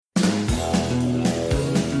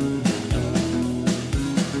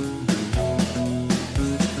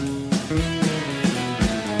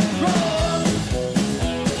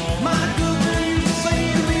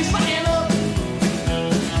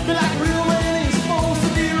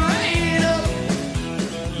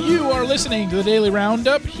listening to the Daily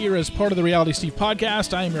Roundup here as part of the Reality Steve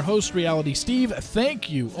podcast. I am your host, Reality Steve. Thank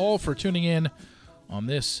you all for tuning in on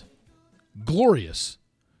this glorious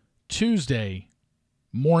Tuesday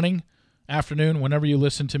morning, afternoon, whenever you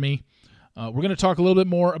listen to me. We're going to talk a little bit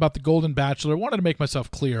more about the Golden Bachelor. I wanted to make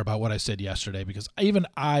myself clear about what I said yesterday because even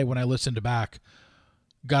I, when I listened back,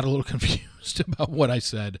 got a little confused about what I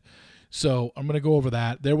said. So I'm going to go over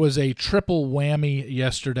that. There was a triple whammy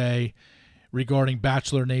yesterday regarding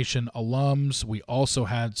Bachelor Nation alums. We also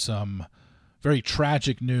had some very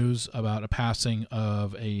tragic news about a passing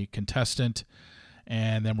of a contestant,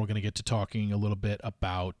 and then we're going to get to talking a little bit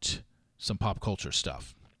about some pop culture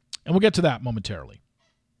stuff. And we'll get to that momentarily.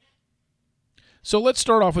 So let's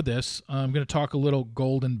start off with this. I'm going to talk a little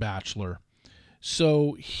Golden Bachelor.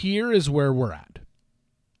 So here is where we're at.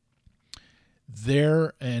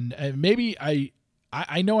 There, and maybe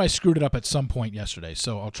I know I screwed it up at some point yesterday,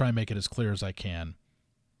 so I'll try and make it as clear as I can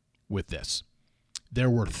with this. There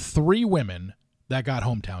were 3 women that got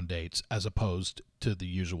hometown dates as opposed to the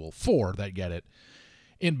usual 4 that get it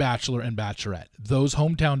in Bachelor and Bachelorette. Those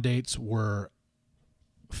hometown dates were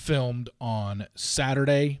filmed on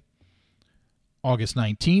Saturday, August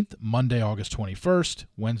 19th, Monday, August 21st,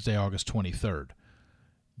 Wednesday, August 23rd.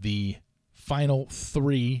 The final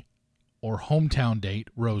 3 or hometown date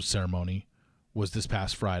rose ceremony was this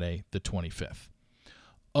past Friday, the 25th.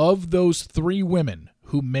 Of those 3 women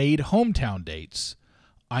who made hometown dates,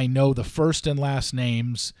 I know the first and last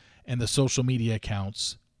names and the social media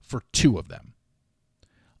accounts for 2 of them.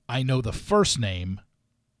 I know the first name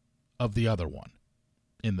of the other one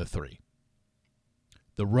in the 3.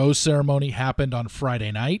 The rose ceremony happened on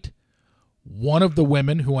Friday night. One of the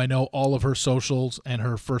women, who I know all of her socials and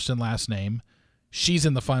her first and last name, she's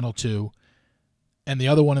in the final 2. And the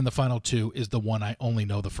other one in the final 2 is the one I only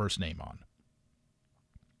know the first name on.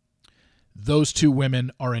 Those 2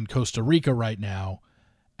 women are in Costa Rica right now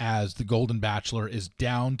as the Golden Bachelor is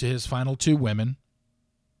down to his final 2 women.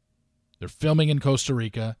 They're filming in Costa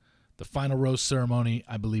Rica. The final rose ceremony,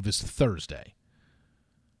 I believe, is Thursday.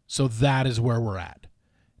 So that is where we're at.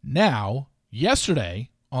 Now,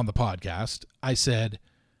 yesterday on the podcast, I said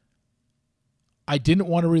I didn't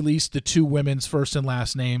want to release the 2 women's first and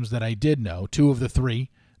last names that I did know, 2 of the 3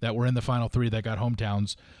 that were in the final 3 that got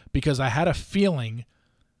hometowns, because I had a feeling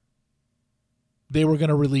they were going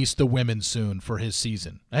to release the women soon for his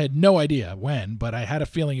season. I had no idea when, but I had a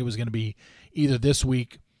feeling it was going to be either this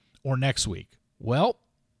week or next week. Well,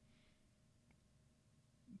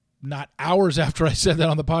 not hours after I said that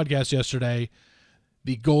on the podcast yesterday,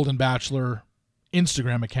 the Golden Bachelor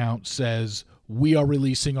Instagram account says we are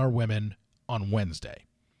releasing our women on Wednesday.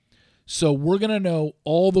 So we're going to know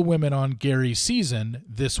all the women on Gary's season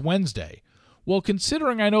this Wednesday. Well,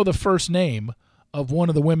 considering I know the first name of one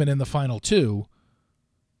of the women in the final 2,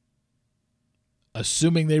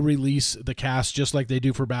 assuming they release the cast just like they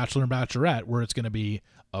do for Bachelor and Bachelorette, where it's going to be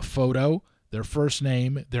a photo, their first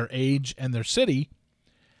name, their age, and their city,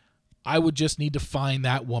 I would just need to find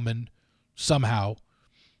that woman somehow.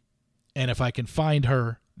 And if I can find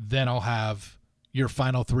her, then I'll have your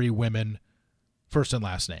final 3 women, first and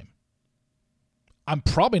last name. I'm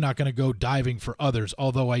probably not going to go diving for others,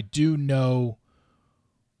 although I do know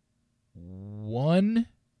one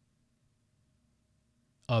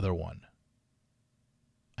other one.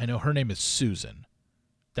 I know her name is Susan.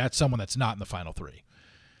 That's someone that's not in the final 3.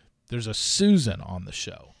 There's a Susan on the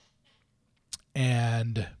show.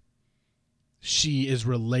 And she is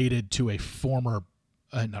related to a former,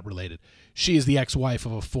 not related, she is the ex-wife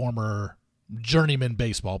of a former journeyman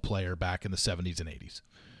baseball player back in the 70s and 80s.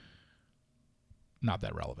 Not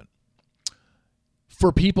that relevant.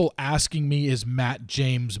 For people asking me, is Matt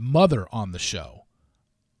James' mother on the show?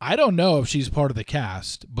 I don't know if she's part of the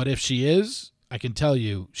cast, but if she is, I can tell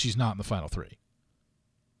you she's not in the final 3.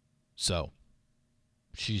 So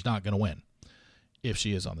she's not going to win if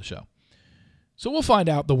she is on the show. So we'll find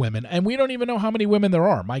out the women, and we don't even know how many women there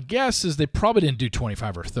are. My guess is they probably didn't do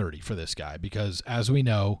 25 or 30 for this guy because, as we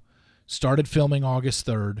know, started filming August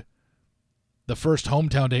 3rd. The first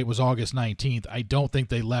hometown date was August 19th. I don't think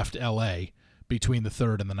they left L.A. between the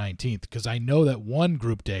 3rd and the 19th because I know that one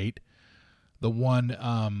group date, the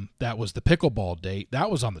one that was the pickleball date,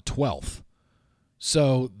 that was on the 12th.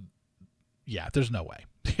 So, yeah, there's no way.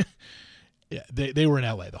 Yeah, they were in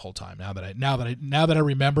LA the whole time. Now that I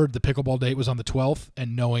remembered the pickleball date was on the 12th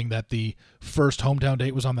and knowing that the first hometown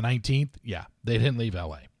date was on the 19th, yeah, they didn't leave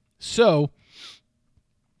LA. So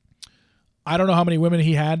I don't know how many women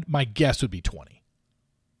he had. My guess would be 20.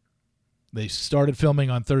 They started filming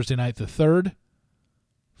on Thursday night the 3rd.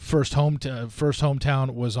 First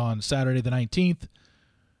hometown was on Saturday the 19th.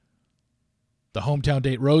 The hometown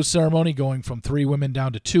date rose ceremony, going from 3 women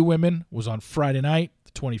down to 2 women, was on Friday night,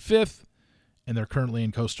 the 25th, and they're currently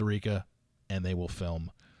in Costa Rica, and they will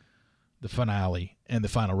film the finale and the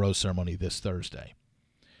final rose ceremony this Thursday.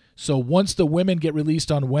 So once the women get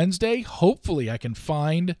released on Wednesday, hopefully I can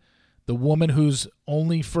find the woman whose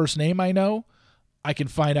only first name I know. I can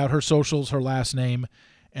find out her socials, her last name,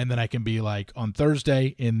 and then I can be like, on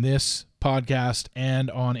Thursday in this podcast and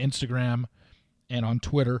on Instagram and on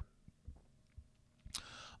Twitter,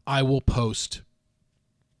 I will post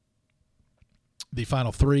the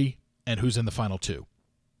final 3 and who's in the final 2.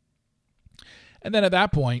 And then at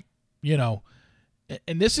that point, you know,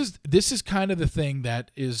 and this is kind of the thing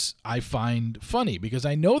that is I find funny, because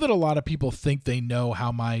I know that a lot of people think they know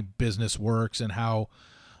how my business works and how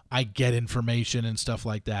I get information and stuff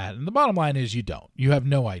like that. And the bottom line is you don't. You have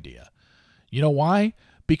no idea. You know why?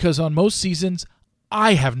 Because on most seasons,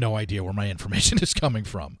 I have no idea where my information is coming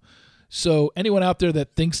from. So anyone out there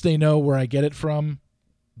that thinks they know where I get it from,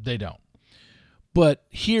 they don't. But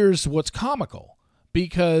here's what's comical,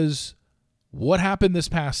 because what happened this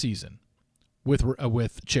past season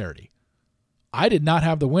with Charity? I did not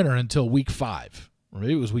have the winner until week 5, or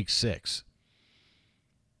maybe it was week 6.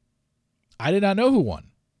 I did not know who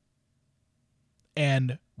won.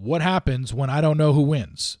 And what happens when I don't know who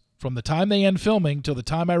wins? From the time they end filming till the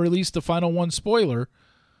time I release the final one spoiler,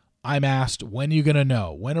 I'm asked, when are you going to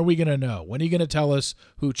know? When are we going to know? When are you going to tell us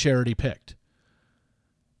who Charity picked?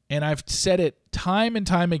 And I've said it time and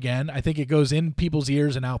time again. I think it goes in people's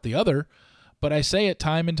ears and out the other, but I say it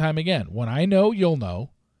time and time again. When I know, you'll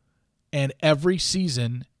know, and every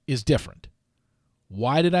season is different.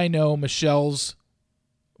 Why did I know Michelle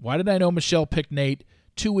picked Nate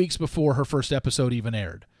 2 weeks before her first episode even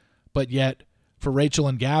aired? But yet, for Rachel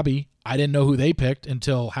and Gabby, I didn't know who they picked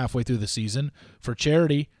until halfway through the season. For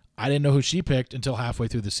Charity, I didn't know who she picked until halfway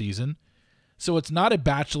through the season. So it's not a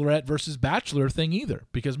Bachelorette versus Bachelor thing either,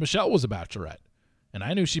 because Michelle was a Bachelorette, and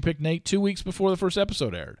I knew she picked Nate 2 weeks before the first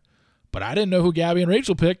episode aired. But I didn't know who Gabby and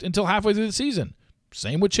Rachel picked until halfway through the season.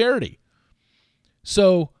 Same with Charity.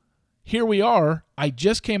 So here we are. I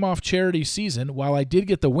just came off Charity's season. While I did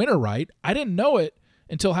get the winner right, I didn't know it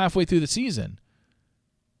until halfway through the season.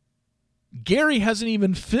 Gary hasn't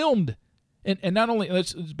even filmed, and not only,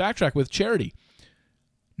 let's backtrack with Charity.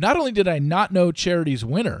 Not only did I not know Charity's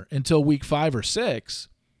winner until week 5 or 6,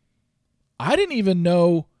 I didn't even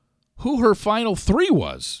know who her final 3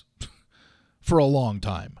 was for a long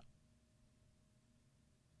time.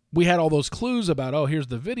 We had all those clues about, oh, here's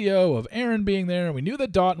the video of Aaron being there, and we knew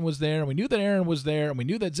that Dotun was there, and we knew that Aaron was there, and we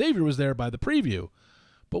knew that Xavier was there by the preview.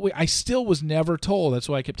 But I still was never told. That's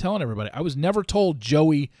why I kept telling everybody. I was never told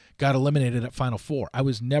Joey got eliminated at Final 4. I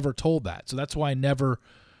was never told that. So that's why I never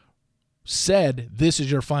said, this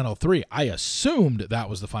is your final 3. I assumed that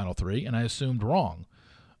was the final 3, and I assumed wrong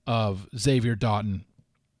of Xavier, Dotun,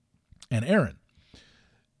 and Aaron.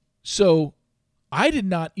 So I did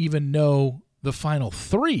not even know the final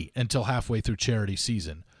 3 until halfway through Charity's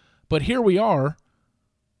season. But here we are.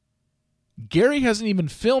 Gary hasn't even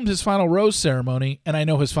filmed his final rose ceremony, and I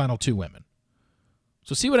know his final 2 women.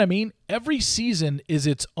 So see what I mean? Every season is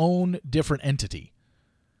its own different entity.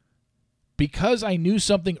 Because I knew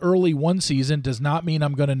something early one season does not mean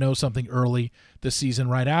I'm going to know something early the season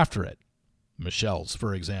right after it. Michelle's,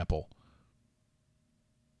 for example.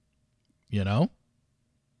 You know?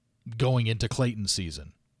 Going into Clayton's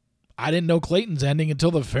season. I didn't know Clayton's ending until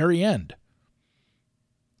the very end.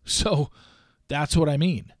 So that's what I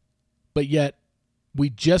mean. But yet, we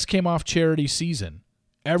just came off Charity season.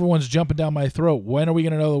 Everyone's jumping down my throat. When are we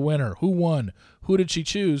going to know the winner? Who won? Who did she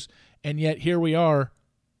choose? And yet, here we are,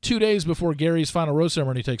 2 days before Gary's final rose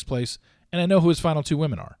ceremony takes place, and I know who his final 2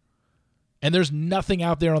 women are. And there's nothing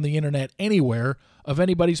out there on the internet anywhere of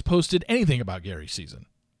anybody's posted anything about Gary's season.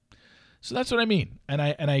 So that's what I mean. And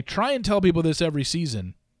I try and tell people this every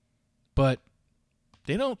season, but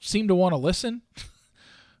they don't seem to want to listen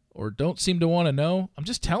or don't seem to want to know. I'm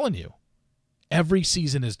just telling you, every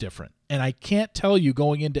season is different. And I can't tell you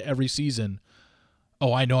going into every season,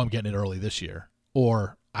 oh, I know I'm getting it early this year,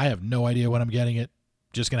 or I have no idea when I'm getting it.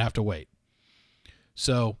 Just going to have to wait.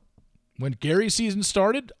 So when Gary's season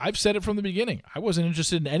started, I've said it from the beginning. I wasn't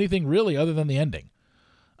interested in anything really other than the ending.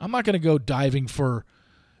 I'm not going to go diving for,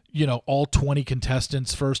 all 20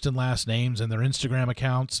 contestants' first and last names and their Instagram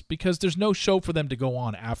accounts, because there's no show for them to go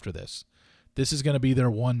on after this. This is going to be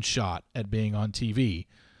their one shot at being on TV.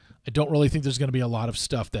 I don't really think there's going to be a lot of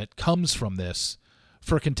stuff that comes from this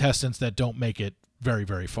for contestants that don't make it very,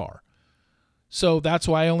 very far. So that's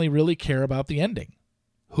why I only really care about the ending.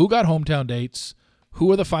 Who got hometown dates?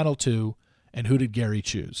 Who are the final 2? And who did Gary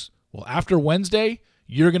choose? Well, after Wednesday,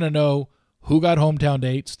 you're going to know who got hometown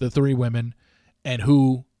dates, the 3 women, and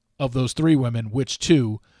who of those 3 women, which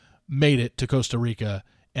 2 made it to Costa Rica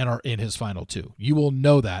and are in his final 2. You will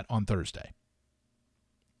know that on Thursday.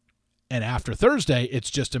 And after Thursday, it's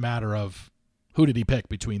just a matter of who did he pick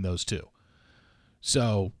between those 2.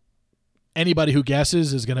 So anybody who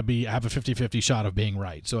guesses is going to have a 50-50 shot of being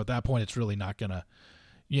right. So at that point, it's really not going to,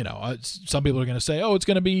 some people are going to say, oh, it's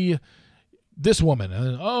going to be this woman. And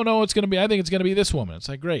then, oh, no, I think it's going to be this woman. It's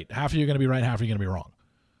like, great. Half of you are going to be right, half of you are going to be wrong.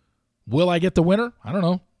 Will I get the winner? I don't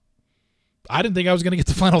know. I didn't think I was going to get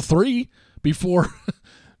the final 3 before,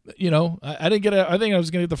 I think I was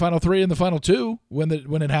going to get the final 3 and the final 2 when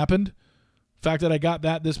it happened. The fact that I got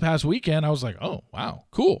that this past weekend, I was like, oh, wow,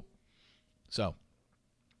 cool. So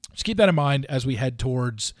just keep that in mind as we head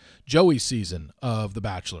towards Joey's season of The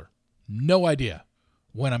Bachelor. No idea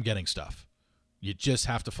when I'm getting stuff. You just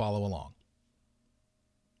have to follow along.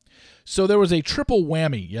 So there was a triple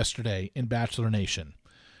whammy yesterday in Bachelor Nation,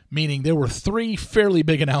 meaning there were 3 fairly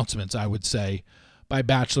big announcements, I would say, by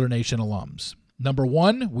Bachelor Nation alums. Number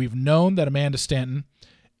 1, we've known that Amanda Stanton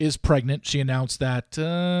is pregnant. She announced that,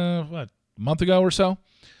 a month ago or so?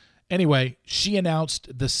 Anyway, she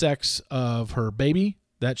announced the sex of her baby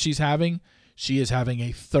that she's having. She is having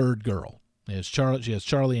a 3rd girl. She has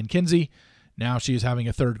Charlie and Kinsey. Now she is having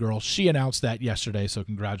a 3rd girl. She announced that yesterday, so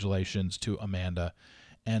congratulations to Amanda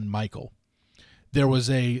and Michael. There was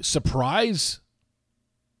a surprise,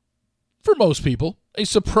 for most people, a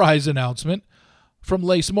surprise announcement from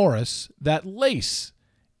Lace Morris that Lace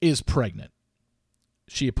is pregnant.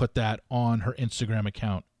 She had put that on her Instagram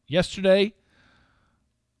account yesterday.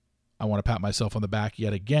 I want to pat myself on the back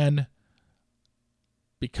yet again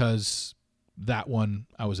because that one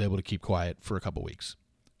I was able to keep quiet for a couple weeks.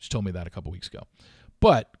 She told me that a couple weeks ago.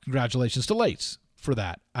 But congratulations to Lace for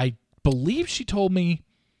that. I believe she told me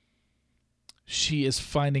she is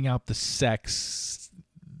finding out the sex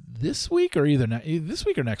this week or either this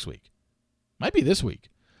week or next week. Might be this week.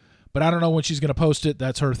 But I don't know when she's going to post it.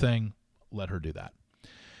 That's her thing. Let her do that.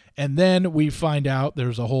 And then we find out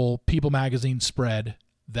there's a whole People magazine spread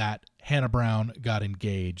that Hannah Brown got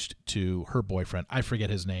engaged to her boyfriend. I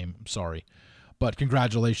forget his name. I'm sorry. But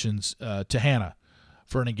congratulations to Hannah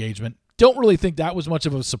for an engagement. Don't really think that was much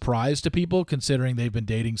of a surprise to people considering they've been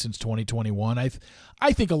dating since 2021.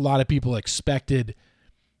 I think a lot of people expected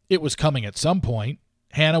it was coming at some point.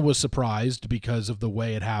 Hannah was surprised because of the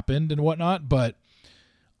way it happened and whatnot, but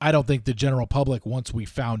I don't think the general public, once we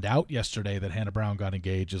found out yesterday that Hannah Brown got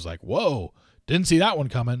engaged, is like, whoa, didn't see that one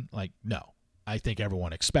coming. Like, no, I think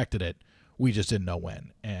everyone expected it. We just didn't know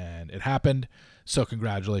when. And it happened. So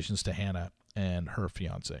congratulations to Hannah and her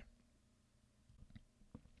fiance.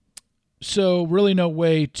 So really no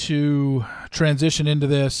way to transition into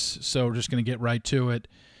this. So we're just going to get right to it.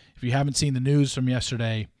 If you haven't seen the news from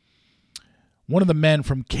yesterday, one of the men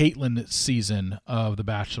from Caitlyn's season of The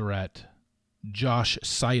Bachelorette, Josh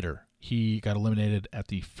Sider, he got eliminated at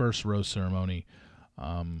the first rose ceremony,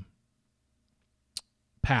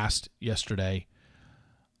 passed yesterday.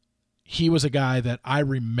 He was a guy that I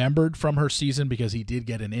remembered from her season because he did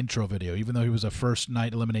get an intro video. Even though he was a first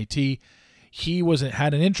night eliminatee, he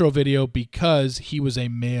had an intro video because he was a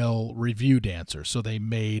male review dancer. So they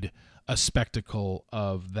made a spectacle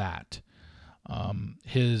of that.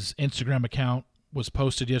 His Instagram account was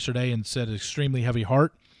posted yesterday and said, extremely heavy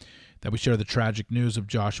heart that we share the tragic news of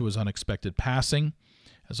Joshua's unexpected passing.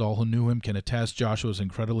 As all who knew him can attest, Joshua's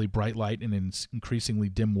incredibly bright light in an increasingly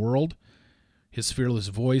dim world. His fearless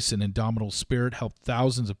voice and indomitable spirit helped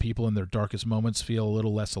thousands of people in their darkest moments feel a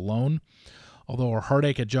little less alone. Although our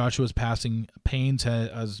heartache at Joshua's passing pains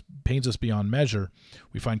us beyond measure,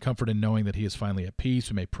 we find comfort in knowing that he is finally at peace.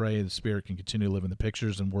 We may pray the spirit can continue to live in the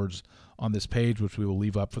pictures and words on this page, which we will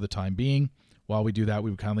leave up for the time being. While we do that, we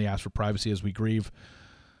would kindly ask for privacy as we grieve.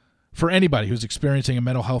 For anybody who's experiencing a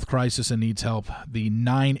mental health crisis and needs help, the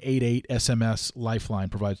 988 SMS Lifeline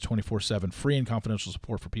provides 24/7 free and confidential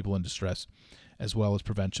support for people in distress, as well as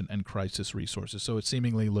prevention and crisis resources. So it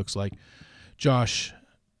seemingly looks like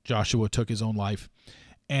Joshua took his own life.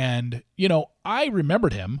 And, I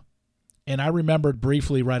remembered him, and I remembered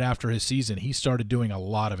briefly right after his season, he started doing a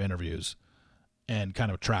lot of interviews and kind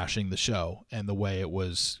of trashing the show and the way it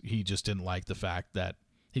was. He just didn't like the fact that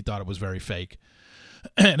he thought it was very fake.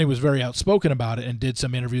 And he was very outspoken about it and did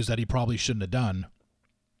some interviews that he probably shouldn't have done.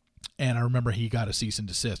 And I remember he got a cease and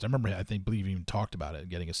desist. I believe he even talked about it,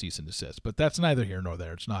 getting a cease and desist. But that's neither here nor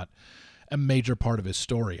there. It's not a major part of his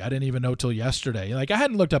story. I didn't even know till yesterday. Like, I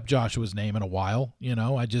hadn't looked up Joshua's name in a while.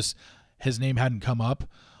 His name hadn't come up.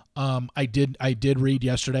 I did read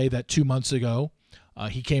yesterday that 2 months ago,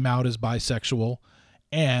 he came out as bisexual,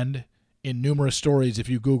 and in numerous stories, if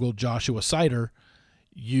you Google Joshua Sider,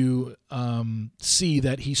 you see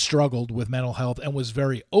that he struggled with mental health and was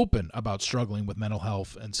very open about struggling with mental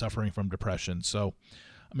health and suffering from depression. So,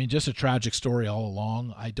 I mean, just a tragic story all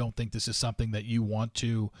along. I don't think this is something that you want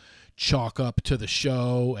to chalk up to the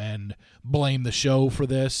show and blame the show for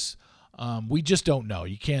this. We just don't know.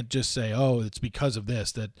 You can't just say, oh, it's because of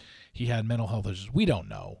this that he had mental health issues. We don't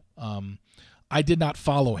know. I did not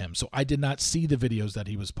follow him, so I did not see the videos that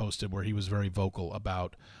he was posted where he was very vocal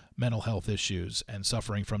about mental health issues and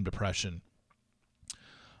suffering from depression.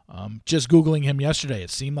 Just Googling him yesterday, it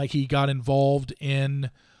seemed like he got involved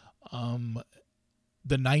in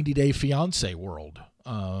the 90 Day Fiancé world.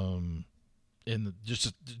 In just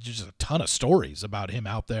a ton of stories about him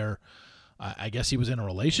out there. I guess he was in a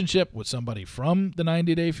relationship with somebody from the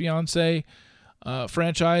 90 Day Fiancé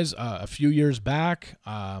franchise a few years back.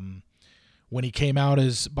 When he came out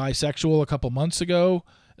as bisexual a couple months ago,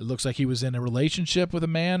 it looks like he was in a relationship with a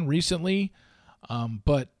man recently,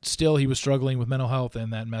 but still he was struggling with mental health,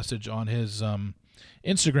 and that message on his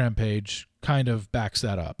Instagram page kind of backs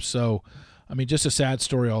that up. So, I mean, just a sad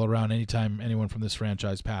story all around anytime anyone from this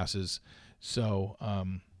franchise passes. So,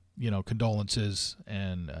 condolences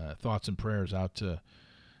and thoughts and prayers out to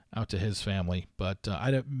his family. But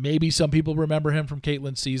maybe some people remember him from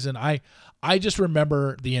Caitlin's season. I just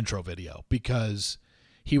remember the intro video because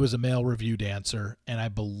he was a male review dancer, and I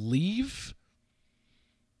believe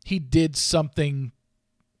he did something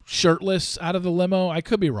shirtless out of the limo. I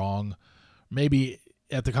could be wrong. Maybe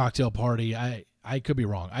at the cocktail party. I could be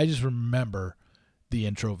wrong. I just remember the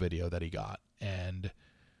intro video that he got, and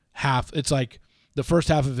it's like the first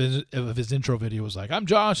half of his intro video was like, I'm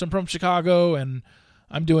Josh, I'm from Chicago, and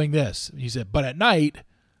I'm doing this. He said, but at night,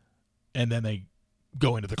 and then they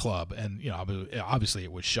go into the club, and obviously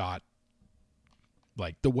it was shot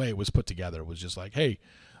like the way it was put together was just like, hey,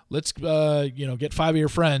 let's get 5 of your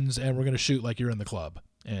friends, and we're going to shoot like you're in the club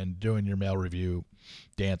and doing your male review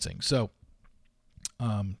dancing. So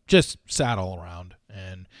just sad all around,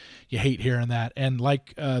 and you hate hearing that. And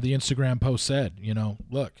like the Instagram post said,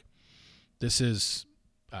 look, this is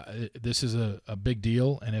a big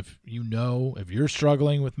deal. And if you're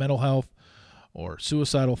struggling with mental health or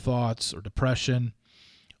suicidal thoughts or depression,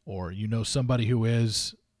 or somebody who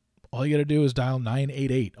is, all you got to do is dial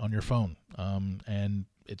 988 on your phone. And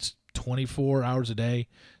it's 24 hours a day,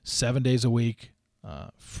 7 days a week,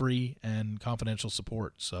 free and confidential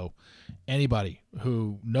support. So anybody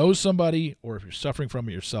who knows somebody, or if you're suffering from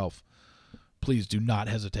it yourself, please do not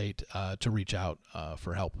hesitate to reach out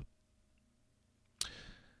for help.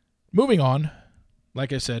 Moving on,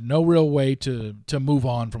 like I said, no real way to move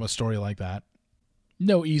on from a story like that.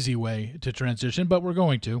 No easy way to transition, but we're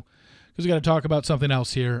going to, because we got to talk about something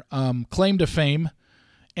else here. Claim to Fame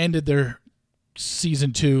ended their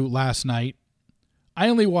season 2 last night. I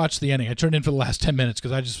only watched the ending. I turned in for the last 10 minutes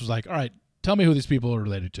because I just was like, all right, tell me who these people are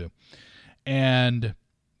related to. And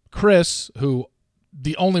Chris, who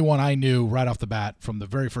the only one I knew right off the bat from the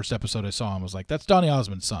very first episode I saw him, was like, that's Donny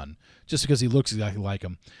Osmond's son, just because he looks exactly like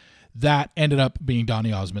him. That ended up being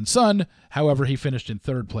Donny Osmond's son. However, he finished in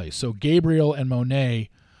third place. So Gabriel and Monet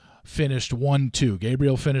finished 1-2.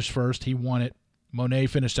 Gabriel finished first. He won it. Monet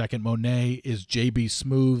finished second. Monet is J.B.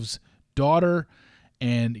 Smooth's daughter,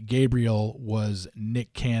 and Gabriel was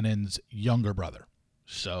Nick Cannon's younger brother.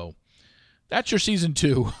 So that's your season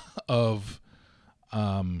 2 of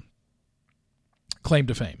Claim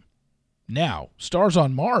to Fame. Now, Stars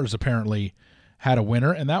on Mars apparently had a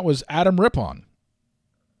winner, and that was Adam Rippon.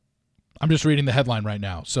 I'm just reading the headline right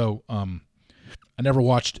now. So I never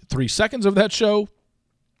watched 3 seconds of that show,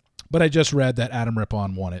 but I just read that Adam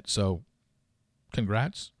Rippon won it. So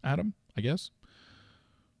congrats, Adam, I guess.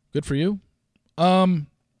 Good for you. Also,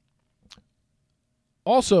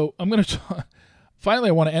 I'm going to finally,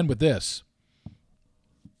 I want to end with this.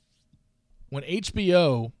 When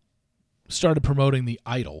HBO started promoting The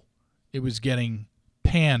Idol, it was getting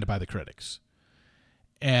panned by the critics.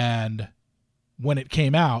 And when it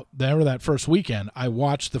came out, that first weekend, I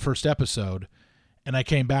watched the first episode, and I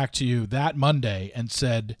came back to you that Monday and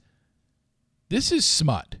said, this is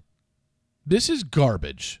smut. This is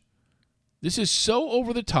garbage. This is so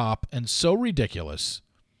over the top and so ridiculous.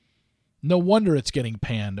 No wonder it's getting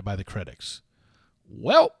panned by the critics.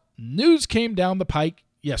 Well, news came down the pike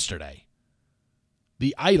yesterday.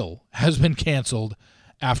 The Idol has been canceled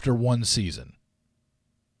after 1 season.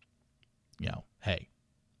 Hey,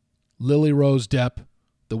 Lily Rose Depp,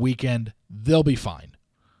 The Weeknd, they'll be fine.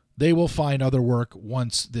 They will find other work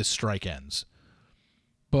once this strike ends.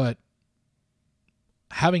 But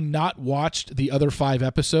having not watched the other 5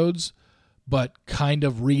 episodes, but kind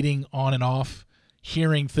of reading on and off,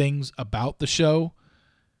 hearing things about the show,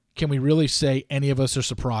 can we really say any of us are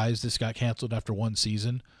surprised this got canceled after one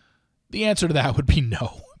season? The answer to that would be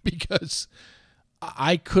no, because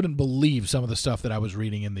I couldn't believe some of the stuff that I was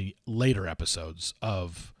reading in the later episodes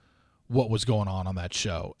of what was going on that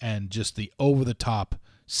show, and just the over-the-top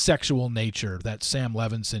sexual nature that Sam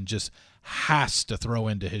Levinson just has to throw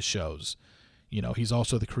into his shows. You know, he's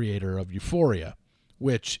also the creator of Euphoria,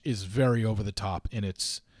 which is very over-the-top in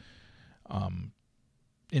its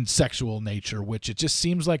in sexual nature, which it just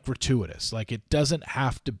seems like gratuitous. Like, it doesn't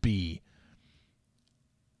have to be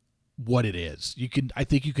what it is. I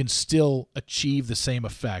think you can still achieve the same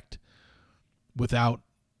effect without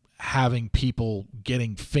having people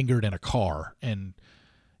getting fingered in a car. And,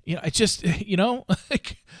 you know, it's just, you know,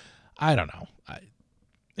 like, I don't know.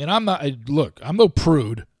 I'm no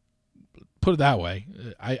prude, put it that way.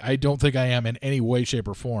 I don't think I am in any way, shape,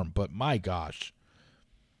 or form, but my gosh,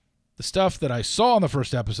 the stuff that I saw in the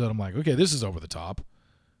first episode, I'm like, okay, this is over the top.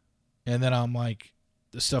 And then I'm like,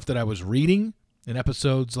 the stuff that I was reading in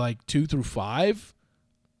episodes like 2 through 5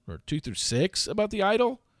 or 2 through 6 about the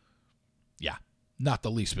Idol, yeah, not the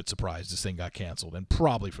least bit surprised this thing got canceled, and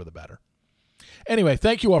probably for the better. Anyway,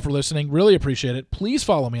 thank you all for listening. Really appreciate it. Please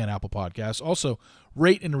follow me on Apple Podcasts. Also,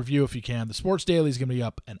 rate and review if you can. The Sports Daily is going to be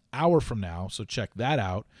up an hour from now, so check that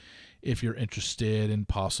out if you're interested in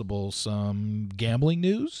possible some gambling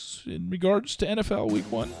news in regards to NFL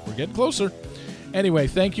Week 1. We're getting closer. Anyway,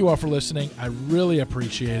 thank you all for listening. I really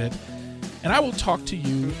appreciate it. And I will talk to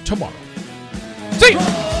you tomorrow. See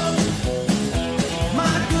you!